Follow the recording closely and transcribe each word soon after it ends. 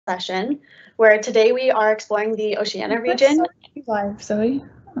session, where today we are exploring the Oceania region. Live, Zoe.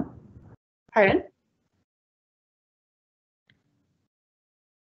 Pardon?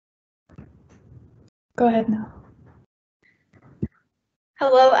 Go ahead now.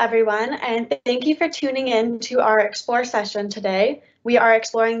 Hello, everyone, and thank you for tuning in to our Explore session today. We are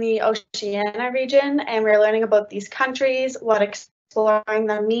exploring the Oceania region, and we're learning about these countries, what exploring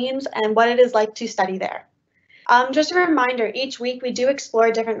them means, and what it is like to study there. Just a reminder, each week we do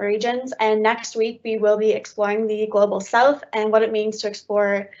explore different regions, and next week we will be exploring the Global South and what it means to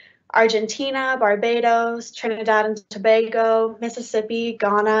explore Argentina, Barbados, Trinidad and Tobago, Mississippi,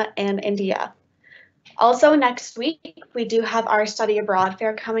 Ghana, and India. Also next week, we do have our Study Abroad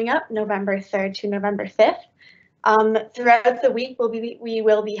Fair coming up, November 3rd to November 5th. Throughout the week, we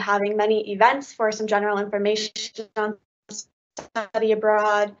will be having many events for some general information on study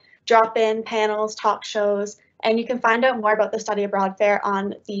abroad, drop-in panels, talk shows, and you can find out more about the Study Abroad Fair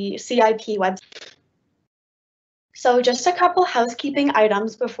on the CIP website. So just a couple housekeeping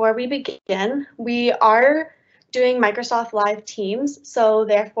items before we begin. We are doing Microsoft Live Teams, so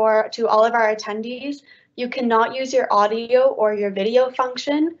therefore to all of our attendees, you cannot use your audio or your video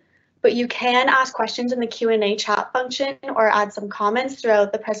function, but you can ask questions in the Q&A chat function or add some comments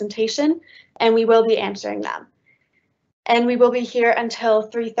throughout the presentation, and we will be answering them. And we will be here until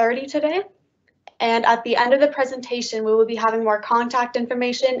 3:30 today. And at the end of the presentation, we will be having more contact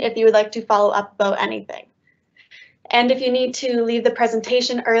information if you would like to follow up about anything. And if you need to leave the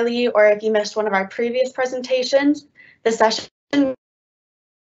presentation early, or if you missed one of our previous presentations, the session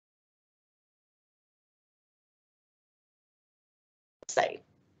site.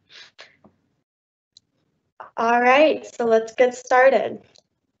 All right, so let's get started.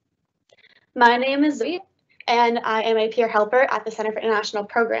 My name is Zoe, and I am a peer helper at the Center for International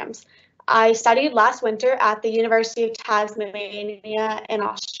Programs. I studied last winter at the University of Tasmania in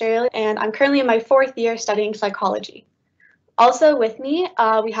Australia, and I'm currently in my 4th year studying psychology. Also with me,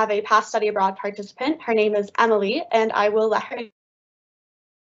 we have a past study abroad participant. Her name is Emily, and I will let her.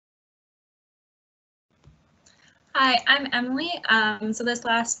 Hi, I'm Emily. So this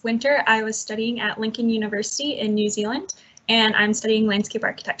last winter, I was studying at Lincoln University in New Zealand, and I'm studying landscape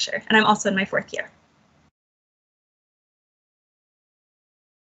architecture, and I'm also in my 4th year.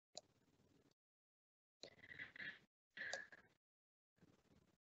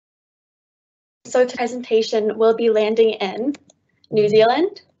 So today's presentation will be landing in New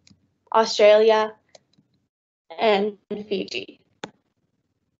Zealand, Australia, and Fiji.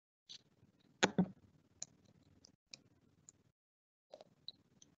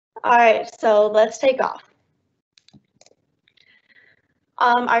 All right, so let's take off.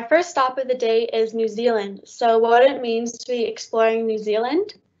 Our first stop of the day is New Zealand. So what it means to be exploring New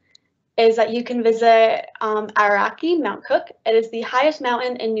Zealand is that you can visit Aoraki, Mount Cook. It is the highest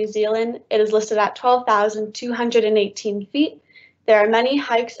mountain in New Zealand. It is listed at 12,218 feet. There are many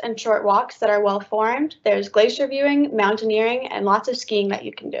hikes and short walks that are well formed. There's glacier viewing, mountaineering, and lots of skiing that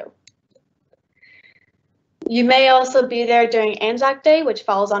you can do. You may also be there during Anzac Day, which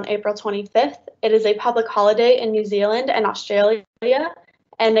falls on April 25th. It is a public holiday in New Zealand and Australia,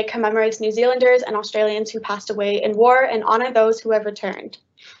 and it commemorates New Zealanders and Australians who passed away in war and honor those who have returned.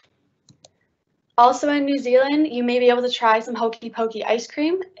 Also in New Zealand, you may be able to try some Hokey Pokey ice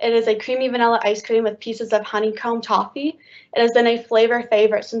cream. It is a creamy vanilla ice cream with pieces of honeycomb toffee. It has been a flavor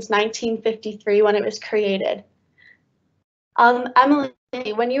favorite since 1953 when it was created. Emily,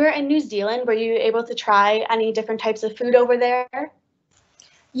 when you were in New Zealand, were you able to try any different types of food over there?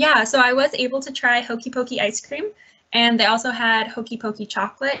 Yeah, so I was able to try Hokey Pokey ice cream, and they also had Hokey Pokey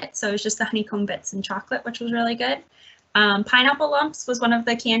chocolate. So it was just the honeycomb bits and chocolate, which was really good. Pineapple lumps was one of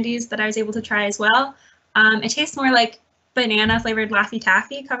the candies that I was able to try as well. It tastes more like banana flavored Laffy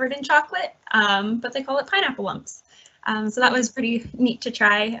Taffy covered in chocolate, but they call it pineapple lumps. So that was pretty neat to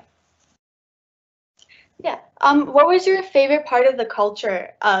try. Yeah. What was your favorite part of the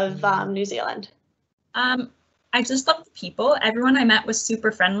culture of New Zealand? I just loved the people. Everyone I met was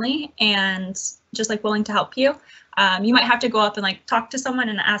super friendly and just like willing to help you. You might have to go up and like talk to someone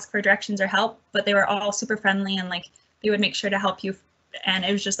and ask for directions or help, but they were all super friendly and like they would make sure to help you. And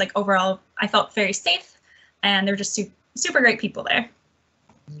it was just like overall, I felt very safe, and they're just super great people there.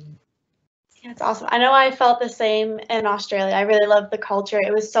 Yeah, it's awesome. I know I felt the same in Australia. I really loved the culture.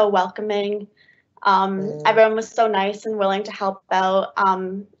 It was so welcoming. Everyone was so nice and willing to help out,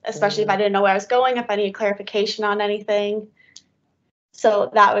 especially if I didn't know where I was going, if I needed clarification on anything. So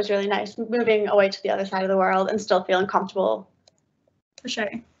that was really nice, moving away to the other side of the world and still feeling comfortable. For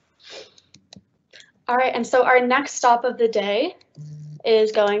sure. All right, and so our next stop of the day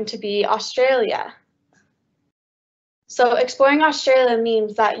is going to be Australia. So exploring Australia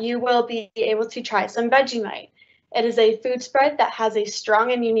means that you will be able to try some Vegemite. It is a food spread that has a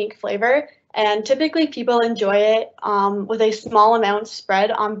strong and unique flavor, and typically people enjoy it with a small amount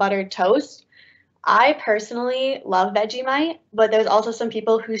spread on buttered toast. I personally love Vegemite, but there's also some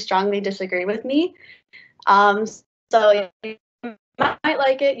people who strongly disagree with me. So you might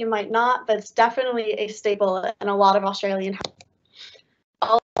like it, you might not, but it's definitely a staple in a lot of Australian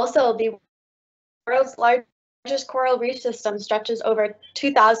households. Also, the world's largest coral reef system stretches over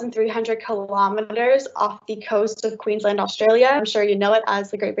 2,300 kilometers off the coast of Queensland, Australia. I'm sure you know it as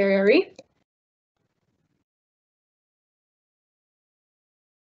the Great Barrier Reef.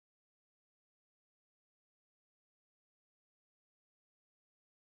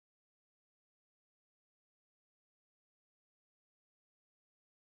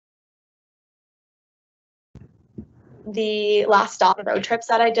 The last stop of road trips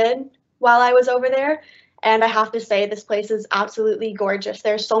that I did while I was over there. And I have to say, this place is absolutely gorgeous.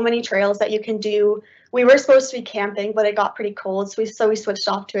 There's so many trails that you can do. We were supposed to be camping, but it got pretty cold, so we switched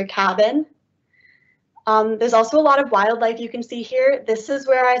off to a cabin. There's also a lot of wildlife you can see here. This is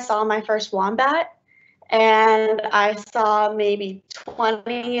where I saw my first wombat, and I saw maybe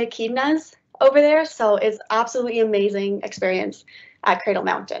 20 echidnas over there. So it's absolutely amazing experience at Cradle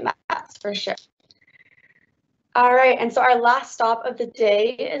Mountain, that's for sure. All right, and so our last stop of the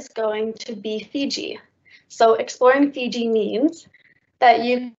day is going to be Fiji. So exploring Fiji means that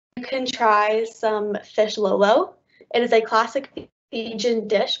you can try some fish lolo. It is a classic Fijian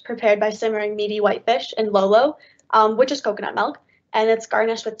dish prepared by simmering meaty white fish in lolo, which is coconut milk, and it's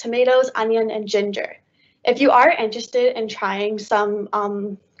garnished with tomatoes, onion, and ginger. If you are interested in trying some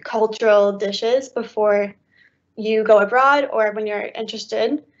cultural dishes before you go abroad or when you're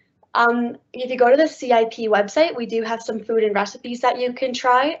interested, if you go to the CIP website, we do have some food and recipes that you can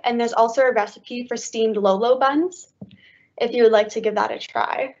try, and there's also a recipe for steamed lolo buns, if you would like to give that a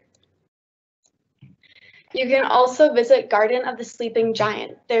try. You can also visit Garden of the Sleeping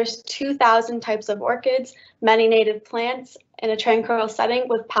Giant. There's 2,000 types of orchids, many native plants, in a tranquil setting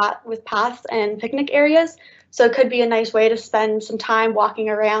with paths and picnic areas, so it could be a nice way to spend some time walking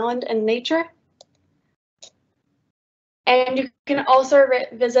around in nature. And you can also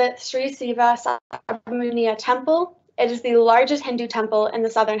visit Sri Siva Subramania Temple. It is the largest Hindu temple in the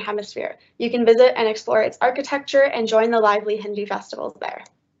Southern Hemisphere. You can visit and explore its architecture and join the lively Hindu festivals there.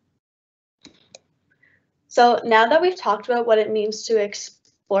 So now that we've talked about what it means to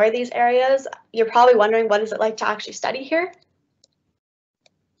explore these areas, you're probably wondering, what is it like to actually study here?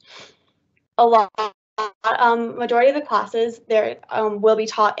 A lot. Majority of the classes there will be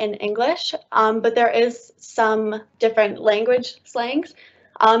taught in English, but there is some different language slangs.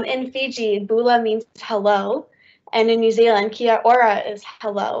 In Fiji, bula means hello, and in New Zealand, kia ora is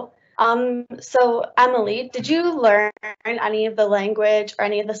hello. So Emily, did you learn any of the language or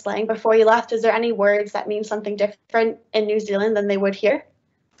any of the slang before you left? Is there any words that mean something different in New Zealand than they would here?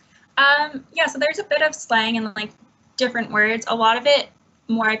 Yeah, so there's a bit of slang and like different words. A lot of it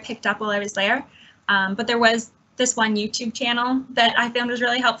more I picked up while I was there. But there was this one YouTube channel that I found was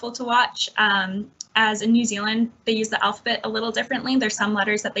really helpful to watch. As in New Zealand, they use the alphabet a little differently. There's some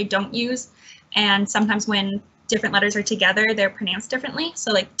letters that they don't use, and sometimes when different letters are together, they're pronounced differently.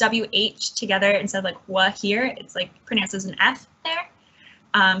 So like WH together instead of like WA here, it's like pronounced as an F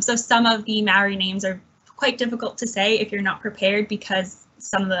there. So some of the Maori names are quite difficult to say if you're not prepared because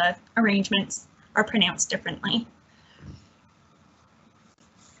some of the arrangements are pronounced differently.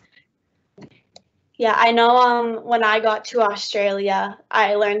 Yeah, I know when I got to Australia,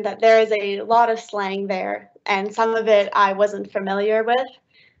 I learned that there is a lot of slang there, and some of it I wasn't familiar with.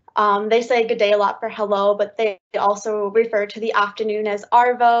 They say good day a lot for hello, but they also refer to the afternoon as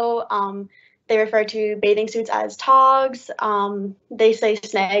arvo. They refer to bathing suits as togs. They say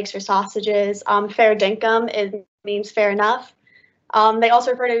snags for sausages. Fair dinkum, it means fair enough. They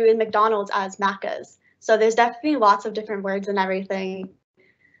also refer to McDonald's as macas. So there's definitely lots of different words and everything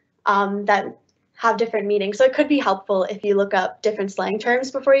that have different meanings. So it could be helpful if you look up different slang terms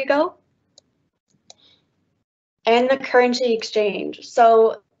before you go. And the currency exchange.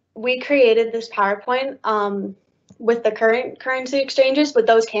 So we created this PowerPoint with the current currency exchanges, but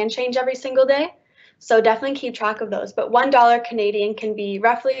those can change every single day. So definitely keep track of those. But $1 Canadian can be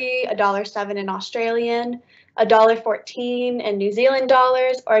roughly $1.07 in Australian, $1.14 in New Zealand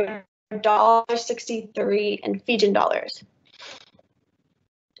dollars, or $1.63 in Fijian dollars.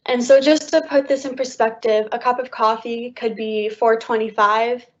 And so just to put this in perspective, a cup of coffee could be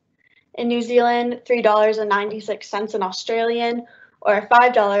 $4.25 in New Zealand, $3.96 in Australian, or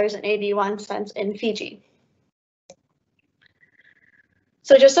 $5.81 in Fiji.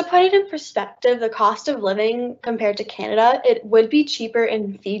 So just to put it in perspective, the cost of living compared to Canada, it would be cheaper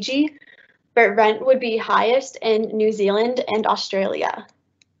in Fiji, but rent would be highest in New Zealand and Australia.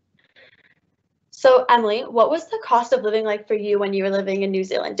 So Emily, what was the cost of living like for you when you were living in New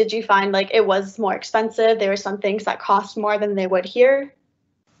Zealand? Did you find like it was more expensive? There were some things that cost more than they would here?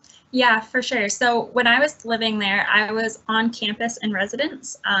 Yeah, for sure. So when I was living there, I was on campus in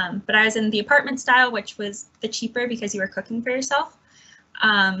residence, but I was in the apartment style, which was the cheaper because you were cooking for yourself.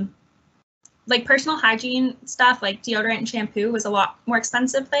 Like personal hygiene stuff like deodorant and shampoo was a lot more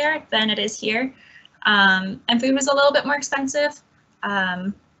expensive there than it is here. And food was a little bit more expensive.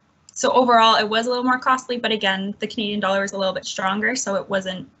 So overall, it was a little more costly, but again, the Canadian dollar was a little bit stronger, so it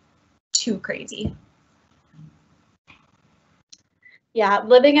wasn't too crazy. Yeah,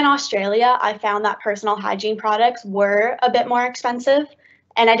 living in Australia, I found that personal hygiene products were a bit more expensive,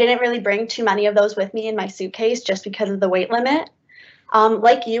 and I didn't really bring too many of those with me in my suitcase just because of the weight limit.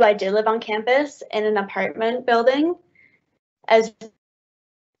 Like you, I did live on campus in an apartment building as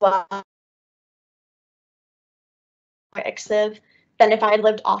well expensive than if I had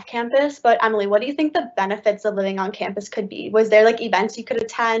lived off campus. But Emily, what do you think the benefits of living on campus could be? Was there like events you could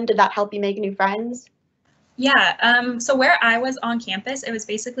attend? Did that help you make new friends? Yeah, so where I was on campus, it was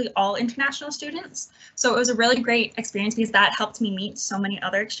basically all international students. So it was a really great experience because that helped me meet so many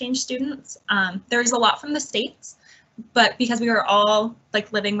other exchange students. There was a lot from the States, but because we were all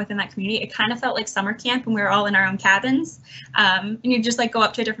like living within that community, it kind of felt like summer camp and we were all in our own cabins. And you just like go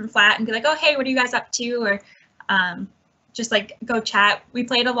up to a different flat and be like, oh, hey, what are you guys up to? Or just like go chat. We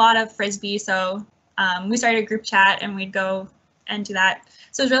played a lot of Frisbee, so we started a group chat and we'd go and do that.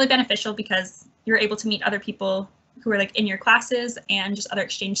 So it was really beneficial because you were able to meet other people who were like in your classes and just other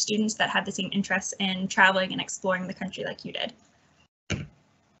exchange students that had the same interests in traveling and exploring the country like you did.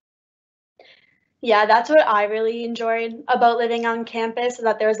 Yeah, that's what I really enjoyed about living on campus,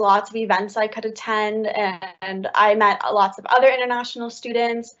 that there was lots of events I could attend, and I met lots of other international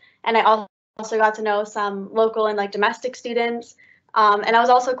students, and I also got to know some local and like domestic students. And I was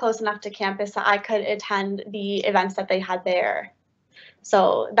also close enough to campus that I could attend the events that they had there.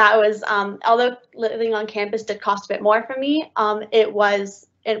 So that was, although living on campus did cost a bit more for me, it was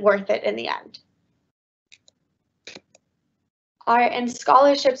worth it in the end. All right, and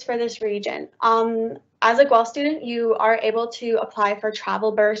scholarships for this region. As a Guelph student, you are able to apply for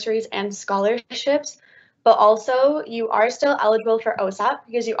travel bursaries and scholarships, but also you are still eligible for OSAP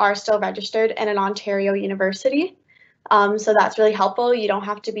because you are still registered in an Ontario university. So that's really helpful. You don't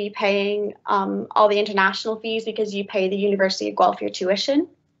have to be paying all the international fees because you pay the University of Guelph your tuition.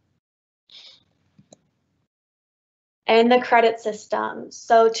 And the credit system.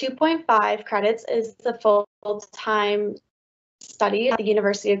 So 2.5 credits is the full-time study at the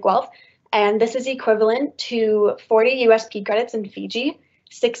University of Guelph, and this is equivalent to 40 USP credits in Fiji,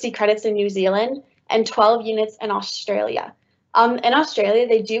 60 credits in New Zealand, and 12 units in Australia. In Australia,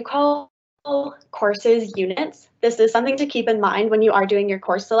 they do call courses units. This is something to keep in mind when you are doing your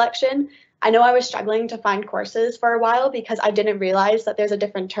course selection. I know I was struggling to find courses for a while because I didn't realize that there's a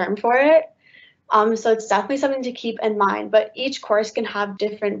different term for it. So it's definitely something to keep in mind, but each course can have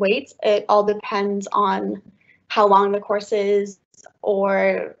different weights. It all depends on how long the course is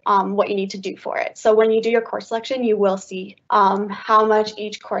or what you need to do for it. So when you do your course selection, you will see how much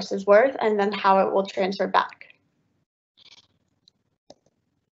each course is worth and then how it will transfer back.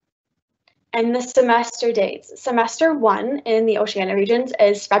 And the semester dates. Semester 1 in the Oceania regions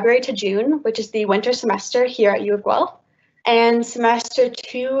is February to June, which is the winter semester here at U of Guelph. And semester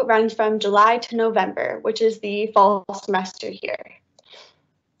 2 runs from July to November, which is the fall semester here.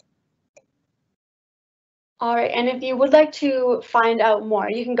 All right, and if you would like to find out more,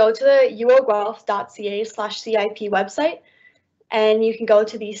 you can go to the uoguelph.ca/CIP website, and you can go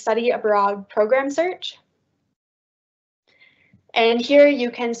to the Study Abroad program search. And here you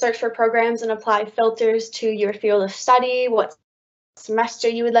can search for programs and apply filters to your field of study, what semester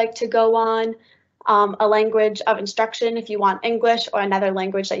you would like to go on, a language of instruction if you want English or another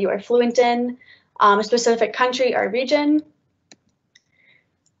language that you are fluent in, a specific country or region.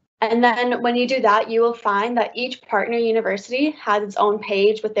 And then when you do that, you will find that each partner university has its own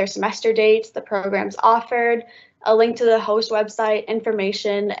page with their semester dates, the programs offered, a link to the host website,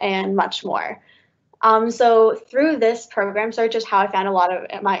 information, and much more. So through this program search is how I found a lot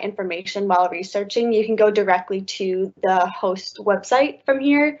of my information while researching. You can go directly to the host website from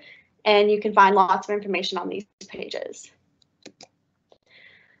here, and you can find lots of information on these pages.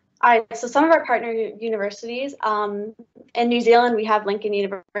 All right, so some of our partner universities, in New Zealand, we have Lincoln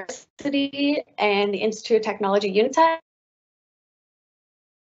University and the Institute of Technology Unitec.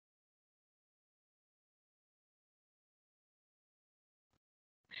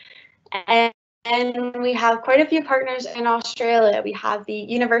 And we have quite a few partners in Australia. We have the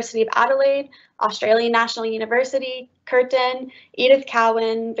University of Adelaide, Australian National University, Curtin, Edith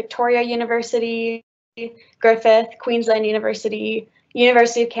Cowan, Victoria University, Griffith, Queensland University,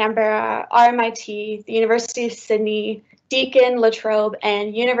 University of Canberra, RMIT, the University of Sydney, Deakin, La Trobe,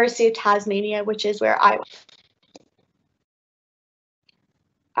 and University of Tasmania, which is where I went.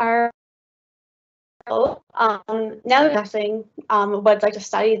 Now discussing what it's like to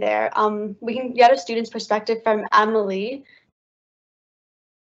study there, we can get a student's perspective from Emily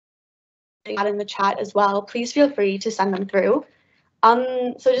in the chat as well. Please feel free to send them through.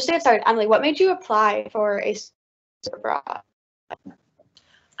 So just to get started, Emily, what made you apply for a student abroad?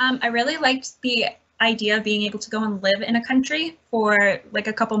 I really liked the idea of being able to go and live in a country for like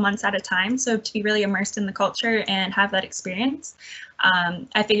a couple months at a time. So to be really immersed in the culture and have that experience.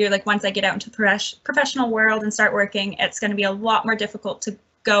 I figured like once I get out into the professional world and start working, it's going to be a lot more difficult to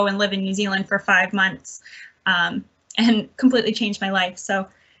go and live in New Zealand for 5 months and completely change my life. So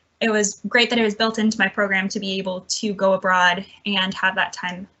it was great that it was built into my program to be able to go abroad and have that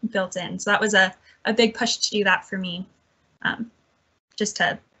time built in. So that was a big push to do that for me, just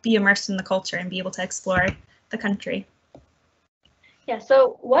to be immersed in the culture and be able to explore the country. Yeah,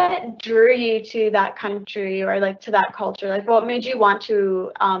 so what drew you to that country or like to that culture? Like what made you want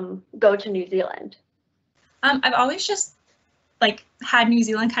to go to New Zealand? I've always just like had New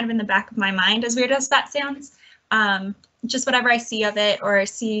Zealand kind of in the back of my mind, as weird as that sounds. Just whatever I see of it or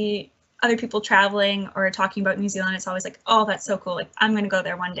see other people traveling or talking about New Zealand, it's always like, oh, that's so cool. Like I'm going to go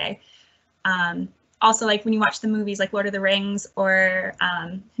there one day. Also, like when you watch the movies like Lord of the Rings or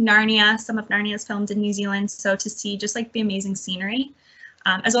Narnia, some of Narnia is filmed in New Zealand. So to see just like the amazing scenery,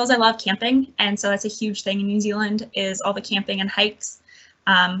 as well as I love camping. And so that's a huge thing in New Zealand is all the camping and hikes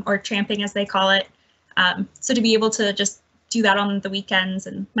or tramping as they call it. So to be able to just do that on the weekends,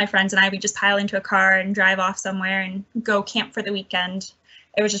 and my friends and I, we just pile into a car and drive off somewhere and go camp for the weekend.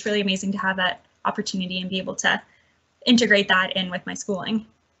 It was just really amazing to have that opportunity and be able to integrate that in with my schooling.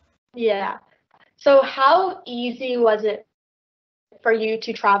 Yeah. So how easy was it for you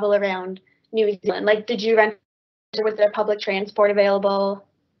to travel around New Zealand? Like, did you rent, or was there public transport available?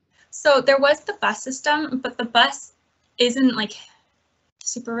 So there was the bus system, but the bus isn't like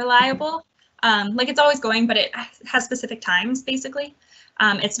super reliable. Like it's always going, but it has specific times basically.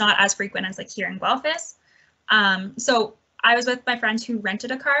 It's not as frequent as like here in Guelph is. So I was with my friends who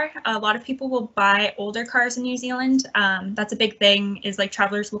rented a car. A lot of people will buy older cars in New Zealand. That's a big thing is like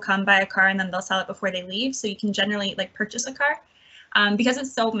travelers will come buy a car and then they'll sell it before they leave. So you can generally like purchase a car. Because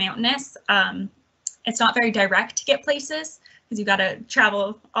it's so mountainous, it's not very direct to get places because you got to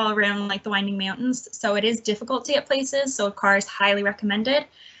travel all around like the winding mountains. So it is difficult to get places. So a car is highly recommended.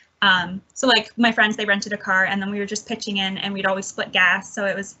 So like my friends, they rented a car and then we were just pitching in and we'd always split gas. So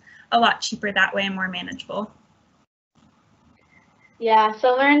it was a lot cheaper that way and more manageable. Yeah,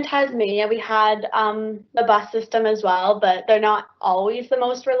 similar in Tasmania, we had the bus system as well, but they're not always the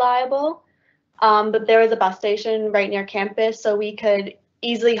most reliable. But there was a bus station right near campus, so we could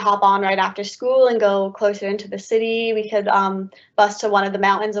easily hop on right after school and go closer into the city. We could bus to one of the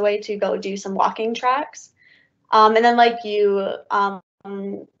mountains away to go do some walking tracks. And then like you,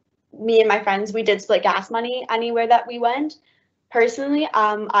 me and my friends, we did split gas money anywhere that we went. Personally,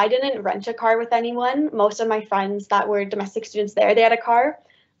 I didn't rent a car with anyone. Most of my friends that were domestic students there, they had a car,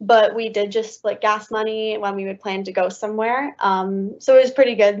 but we did just split gas money when we would plan to go somewhere. So it was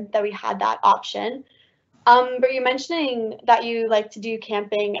pretty good that we had that option. But you're mentioning that you like to do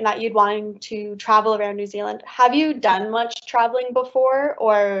camping and that you'd wanting to travel around New Zealand. Have you done much traveling before,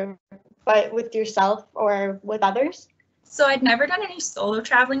 or but with yourself or with others? So I'd never done any solo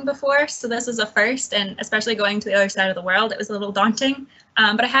traveling before, so this was a first, and especially going to the other side of the world, it was a little daunting.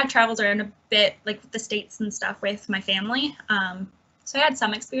 But I had traveled around a bit, like the States and stuff with my family, so I had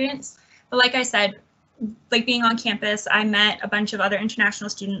some experience. But like I said, like being on campus, I met a bunch of other international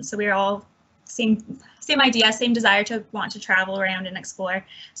students, so we were all same idea, same desire to want to travel around and explore.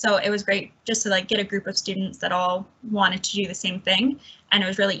 So it was great just to like get a group of students that all wanted to do the same thing. And it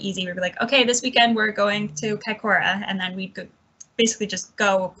was really easy. We'd be like, okay, this weekend we're going to Kaikoura, and then we'd basically just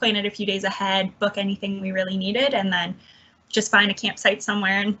go plan it a few days ahead, book anything we really needed, and then just find a campsite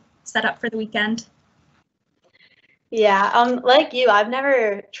somewhere and set up for the weekend. Yeah, like you, I've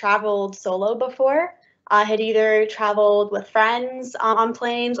never traveled solo before. I had either traveled with friends on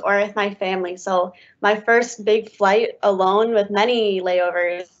planes or with my family. So my first big flight alone with many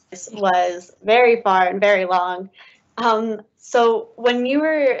layovers was very far and very long. So when you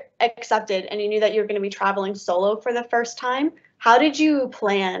were accepted and you knew that you were going to be traveling solo for the first time, how did you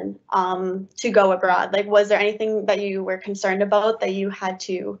plan to go abroad? Like, was there anything that you were concerned about that you had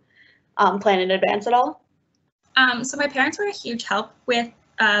to plan in advance at all? So my parents were a huge help with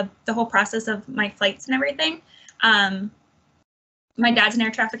the whole process of my flights and everything. My dad's an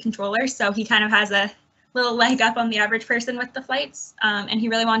air traffic controller, so he kind of has a little leg up on the average person with the flights, and he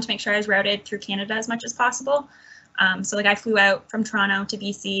really wanted to make sure I was routed through Canada as much as possible. So like I flew out from Toronto to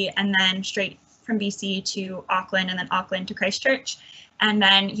BC and then straight from BC to Auckland and then Auckland to Christchurch. And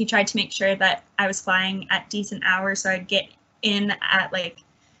then he tried to make sure that I was flying at decent hours, so I'd get in at like,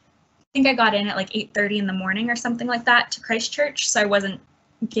 I think I got in at like 8:30 in the morning or something like that to Christchurch, so I wasn't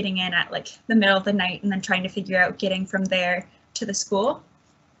getting in at like the middle of the night and then trying to figure out getting from there to the school.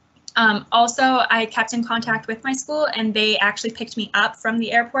 Also, I kept in contact with my school, and they actually picked me up from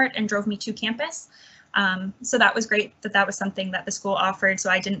the airport and drove me to campus. So that was great that that was something that the school offered, so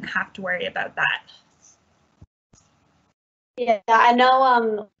I didn't have to worry about that. Yeah, I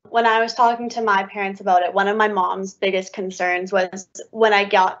know when I was talking to my parents about it, one of my mom's biggest concerns was when I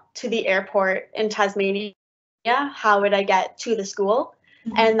got to the airport in Tasmania, how would I get to the school?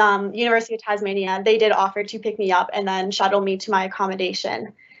 Mm-hmm. And University of Tasmania, they did offer to pick me up and then shuttle me to my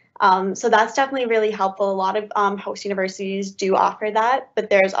accommodation. So that's definitely really helpful. A lot of host universities do offer that, but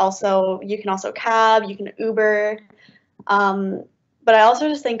there's also, you can also cab, you can Uber. But I also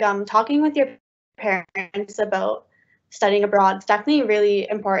just think talking with your parents about studying abroad is definitely really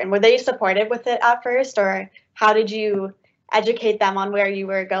important. Were they supportive with it at first, or how did you educate them on where you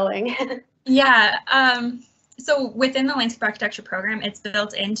were going? Yeah. So within the landscape architecture program, it's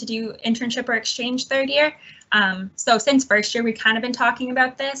built in to do internship or exchange third year. So since first year, we've kind of been talking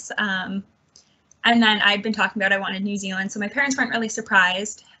about this. And then I'd been talking about I wanted New Zealand. So my parents weren't really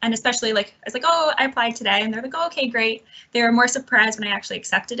surprised. And especially like, I was like, oh, I applied today. And they're like, oh, okay, great. They were more surprised when I actually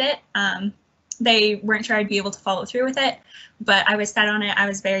accepted it. They weren't sure I'd be able to follow through with it, but I was set on it. I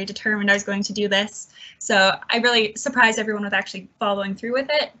was very determined I was going to do this. So I really surprised everyone with actually following through with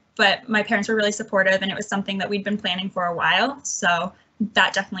it. But my parents were really supportive, and it was something that we'd been planning for a while. So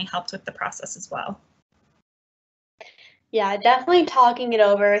that definitely helped with the process as well. Yeah, definitely talking it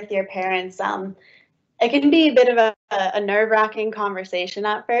over with your parents. It can be a bit of a nerve-wracking conversation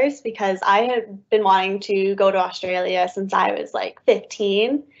at first, because I had been wanting to go to Australia since I was like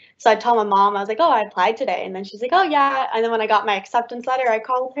 15. So I told my mom, I was like, oh, I applied today. And then she's like, oh, yeah. And then when I got my acceptance letter, I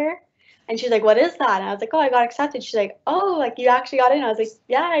called her. And she's like, what is that? And I was like, oh, I got accepted. She's like, oh, like you actually got in? I was like,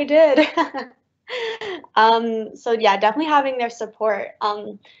 yeah, I did. So yeah, definitely having their support.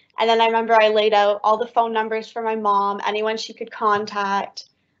 And then I remember I laid out all the phone numbers for my mom, anyone she could contact.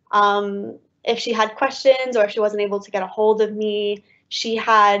 If she had questions or if she wasn't able to get a hold of me, she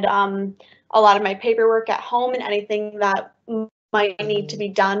had a lot of my paperwork at home and anything that might need to be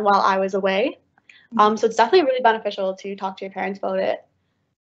done while I was away. So it's definitely really beneficial to talk to your parents about it.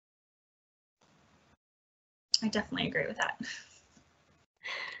 I definitely agree with that.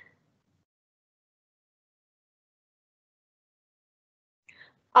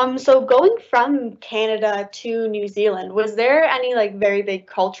 So going from Canada to New Zealand, was there any like very big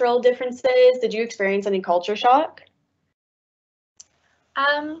cultural differences? Did you experience any culture shock?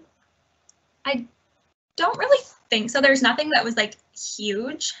 I don't really think so. There's nothing that was like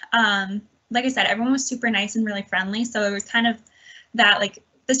huge. Like I said, everyone was super nice and really friendly. So it was kind of that like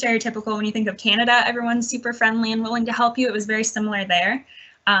the stereotypical when you think of Canada, everyone's super friendly and willing to help you. It was very similar there.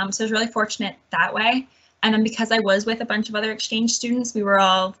 So I was really fortunate that way. And then because I was with a bunch of other exchange students, we were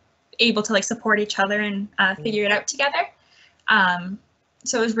all able to like support each other and figure it out together.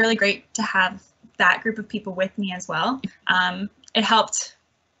 So it was really great to have that group of people with me as well. It helped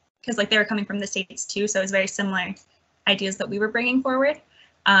because like they were coming from the States too, so it was very similar ideas that we were bringing forward.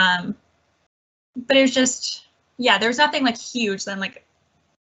 But it was just, yeah, there was nothing like huge that I'm like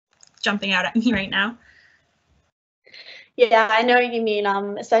jumping out at me right now. Yeah, I know what you mean.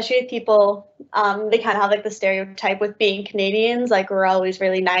 Especially with people, they kind of have like the stereotype with being Canadians, like we're always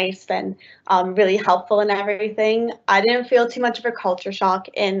really nice and really helpful and everything. I didn't feel too much of a culture shock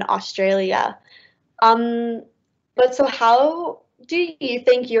in Australia. But so how do you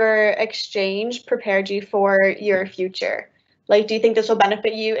think your exchange prepared you for your future? Like, do you think this will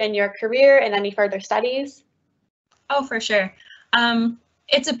benefit you in your career and any further studies? Oh, for sure.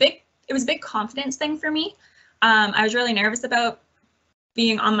 It was a big confidence thing for me. I was really nervous about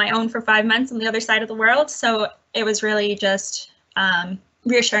being on my own for 5 months on the other side of the world. So it was really just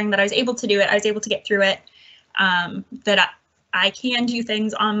reassuring that I was able to do it. I was able to get through it, that I can do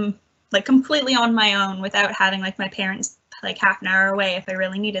things on like completely on my own without having like my parents like half an hour away if I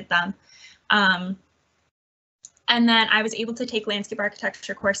really needed them. And then I was able to take landscape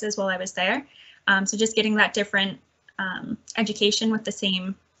architecture courses while I was there. So just getting that different education with the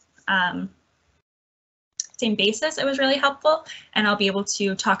same same basis, it was really helpful, and I'll be able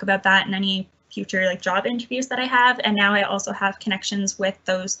to talk about that in any future like job interviews that I have. And now I also have connections with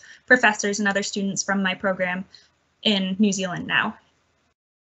those professors and other students from my program in New Zealand now.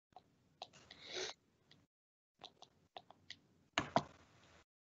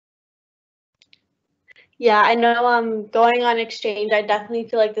 Yeah, I know going on exchange, I definitely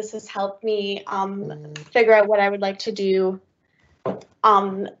feel like this has helped me figure out what I would like to do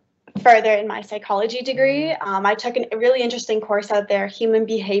further in my psychology degree. I took a really interesting course out there, human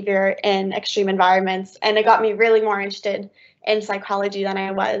behavior in extreme environments, and it got me really more interested in psychology than I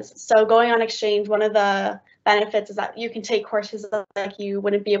was. So going on exchange, one of the benefits is that you can take courses like you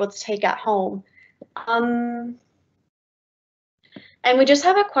wouldn't be able to take at home. And we just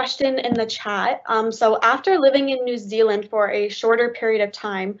have a question in the chat. So after living in New Zealand for a shorter period of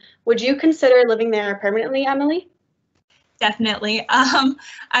time, would you consider living there permanently, Emily? Definitely.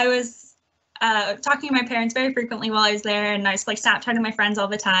 I was talking to my parents very frequently while I was there, and I was like Snapchatting my friends all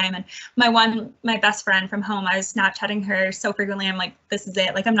the time. And my best friend from home, I was Snapchatting her so frequently. I'm like, this is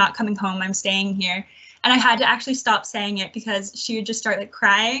it. Like, I'm not coming home. I'm staying here. And I had to actually stop saying it because she would just start like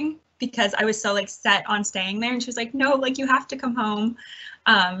crying because I was so like set on staying there. And she was like, no, like you have to come home.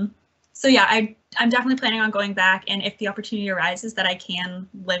 So yeah, I'm definitely planning on going back. And if the opportunity arises that I can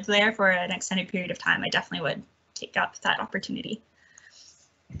live there for an extended period of time, I definitely would take up that opportunity.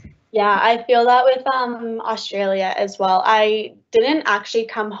 Yeah, I feel that with Australia as well. I didn't actually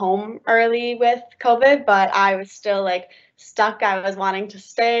come home early with COVID, but I was still like stuck. I was wanting to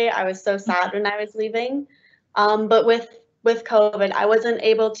stay. I was so sad when I was leaving. But with COVID, I wasn't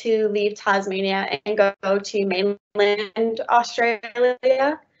able to leave Tasmania and go to mainland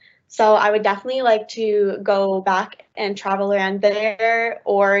Australia. So I would definitely like to go back and travel around there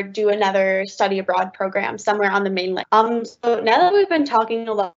or do another study abroad program somewhere on the mainland. So now that we've been talking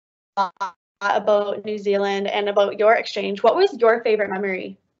a lot about New Zealand and about your exchange, what was your favorite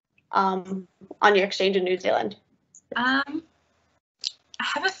memory on your exchange in New Zealand? I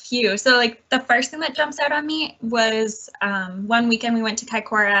have a few. So like the first thing that jumps out on me was one weekend we went to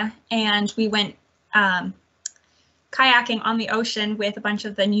Kaikoura and we went kayaking on the ocean with a bunch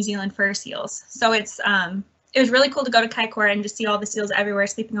of the New Zealand fur seals. So it was really cool to go to Kaikoura and just see all the seals everywhere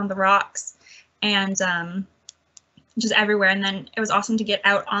sleeping on the rocks and just everywhere. And then it was awesome to get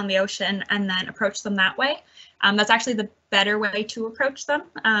out on the ocean and then approach them that way. That's actually the better way to approach them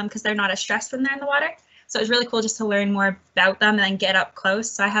because they're not as stressed when they're in the water. So it was really cool just to learn more about them and then get up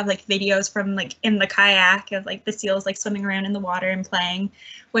close. So I have like videos from like in the kayak of like the seals like swimming around in the water and playing,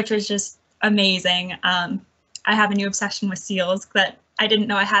 which was just amazing. I have a new obsession with seals that I didn't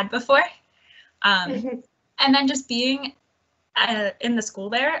know I had before. And then just being in the school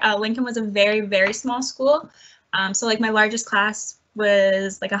there, Lincoln was a very, very small school. So like my largest class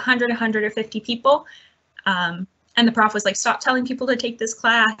was like 150 people. And the prof was like, stop telling people to take this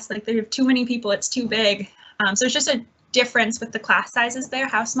class. Like they have too many people, it's too big. So it's just a difference with the class sizes there,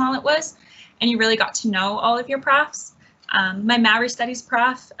 how small it was. And you really got to know all of your profs. My Maori studies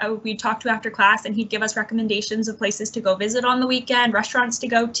prof, we'd talk to after class and he'd give us recommendations of places to go visit on the weekend, restaurants to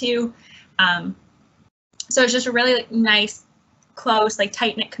go to. So it's just a really nice, close, like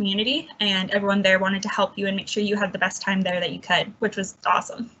tight-knit community, and everyone there wanted to help you and make sure you had the best time there that you could, which was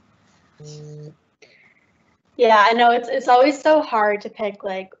awesome. Yeah, I know it's always so hard to pick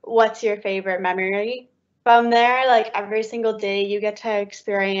like what's your favorite memory from there. Like every single day you get to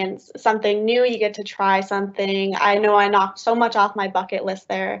experience something new, you get to try something. I know I knocked so much off my bucket list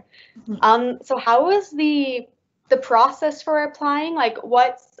there. So how was the process for applying? Like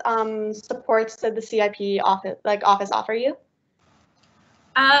what supports did the CIP office offer you?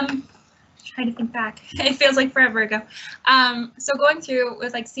 Trying to think back. It feels like forever ago. So going through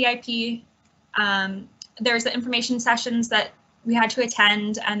with like CIP, there's the information sessions that we had to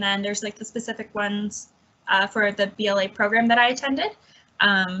attend, and then there's like the specific ones for the BLA program that I attended.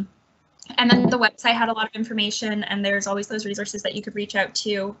 And then the website had a lot of information, and there's always those resources that you could reach out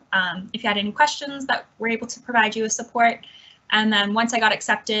to if you had any questions that were able to provide you with support. And then once I got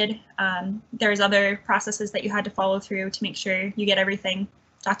accepted, there's other processes that you had to follow through to make sure you get everything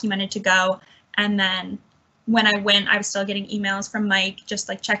documented to go. And then when I went, I was still getting emails from Mike, just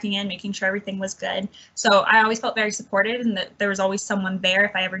like checking in, making sure everything was good. So I always felt very supported and that there was always someone there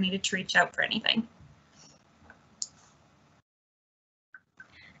if I ever needed to reach out for anything.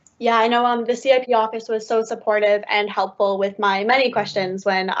 Yeah, I know the CIP office was so supportive and helpful with my many questions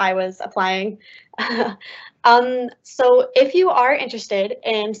when I was applying. So if you are interested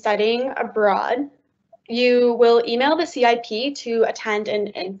in studying abroad, you will email the CIP to attend an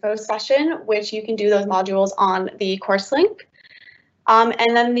info session, which you can do those modules on the course link.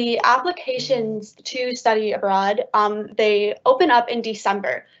 And then the applications to study abroad, they open up in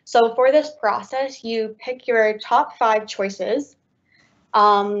December. So for this process, you pick your top 5 choices.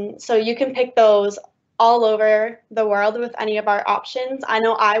 So you can pick those all over the world with any of our options. I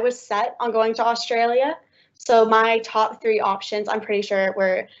know I was set on going to Australia. So my top 3 options, I'm pretty sure,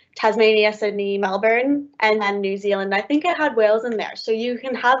 were Tasmania, Sydney, Melbourne, and then New Zealand. I think it had Wales in there. So you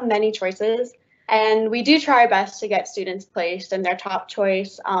can have many choices. And we do try our best to get students placed in their top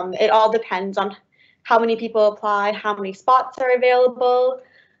choice. It all depends on how many people apply, how many spots are available.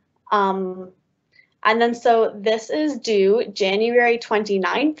 And then so this is due January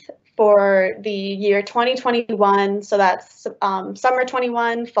 29th for the year 2021. So that's summer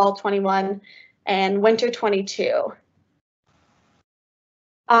 21, fall 21, and winter 22.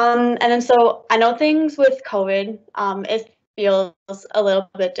 And then so I know things with COVID, it feels a little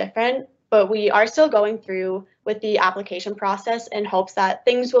bit different, but we are still going through with the application process in hopes that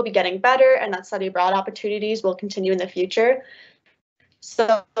things will be getting better and that study abroad opportunities will continue in the future.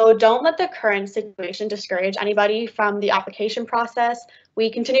 So don't let the current situation discourage anybody from the application process. We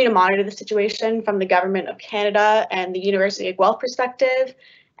continue to monitor the situation from the Government of Canada and the University of Guelph perspective,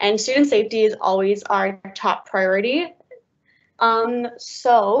 and student safety is always our top priority.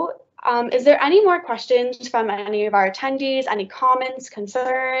 Is there any more questions from any of our attendees? Any comments,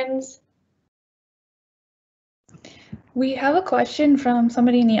 concerns? We have a question from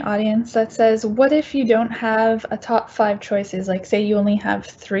somebody in the audience that says, what if you don't have a top 5 choices, like say you only have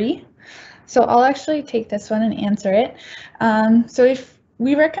 3? So I'll actually take this one and answer it. So if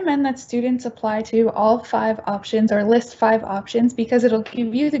we recommend that students apply to all 5 options or list 5 options because it'll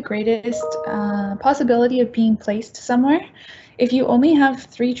give you the greatest possibility of being placed somewhere. If you only have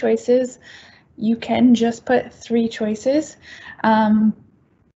 3 choices, you can just put 3 choices.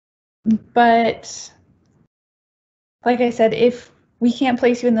 But like I said, if we can't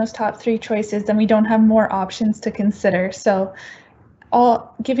place you in those top 3 choices, then we don't have more options to consider. So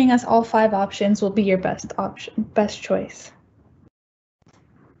giving us all 5 options will be your best choice.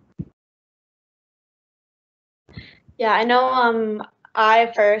 Yeah, I know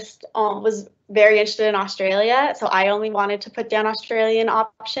I first was very interested in Australia, so I only wanted to put down Australian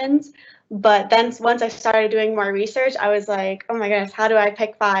options. But then once I started doing more research, I was like, oh my goodness, how do I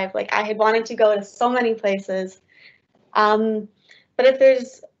pick 5? Like I had wanted to go to so many places. But if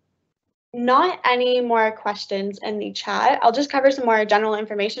there's not any more questions in the chat, I'll just cover some more general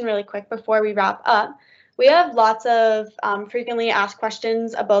information really quick before we wrap up. We have lots of frequently asked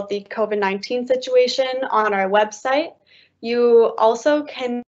questions about the COVID-19 situation on our website. You also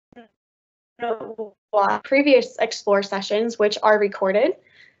can watch previous Explore sessions, which are recorded.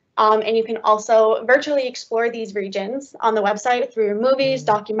 And you can also virtually explore these regions on the website through movies,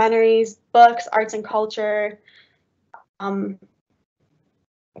 documentaries, books, arts and culture.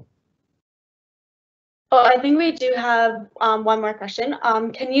 I think we do have one more question.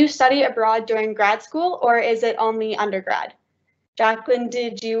 Can you study abroad during grad school or is it only undergrad? Jacqueline,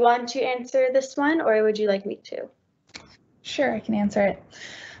 did you want to answer this one or would you like me to? Sure, I can answer it.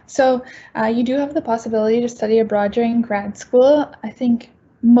 So you do have the possibility to study abroad during grad school. I think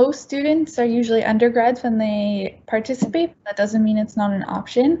most students are usually undergrads when they participate. That doesn't mean it's not an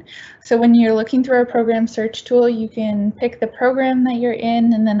option. So when you're looking through our program search tool, you can pick the program that you're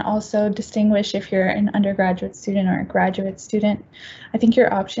in and then also distinguish if you're an undergraduate student or a graduate student. I think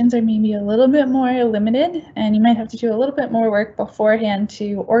your options are maybe a little bit more limited and you might have to do a little bit more work beforehand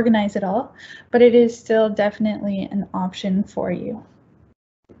to organize it all, but it is still definitely an option for you.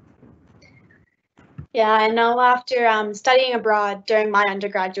 Yeah, I know after studying abroad during my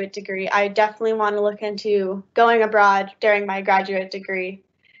undergraduate degree, I definitely want to look into going abroad during my graduate degree.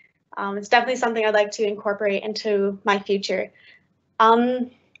 It's definitely something I'd like to incorporate into my future.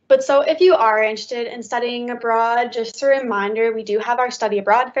 But so if you are interested in studying abroad, just a reminder, we do have our study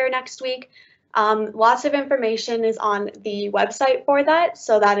abroad fair next week. Lots of information is on the website for that.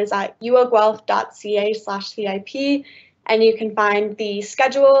 So that is at uoguelph.ca/CIP. And you can find the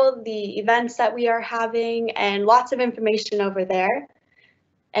schedule, the events that we are having, and lots of information over there.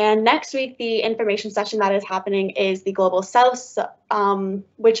 And next week, the information session that is happening is the Global South,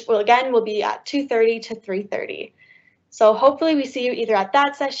 which will be at 2:30 to 3:30. So hopefully we see you either at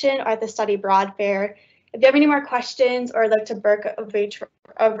that session or at the Study Abroad Fair. If you have any more questions or like to book a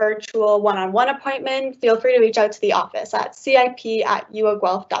virtual one-on-one appointment, feel free to reach out to the office at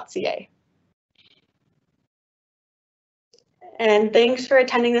cip@uoguelph.ca. And thanks for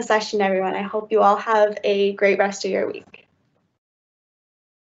attending the session, everyone. I hope you all have a great rest of your week.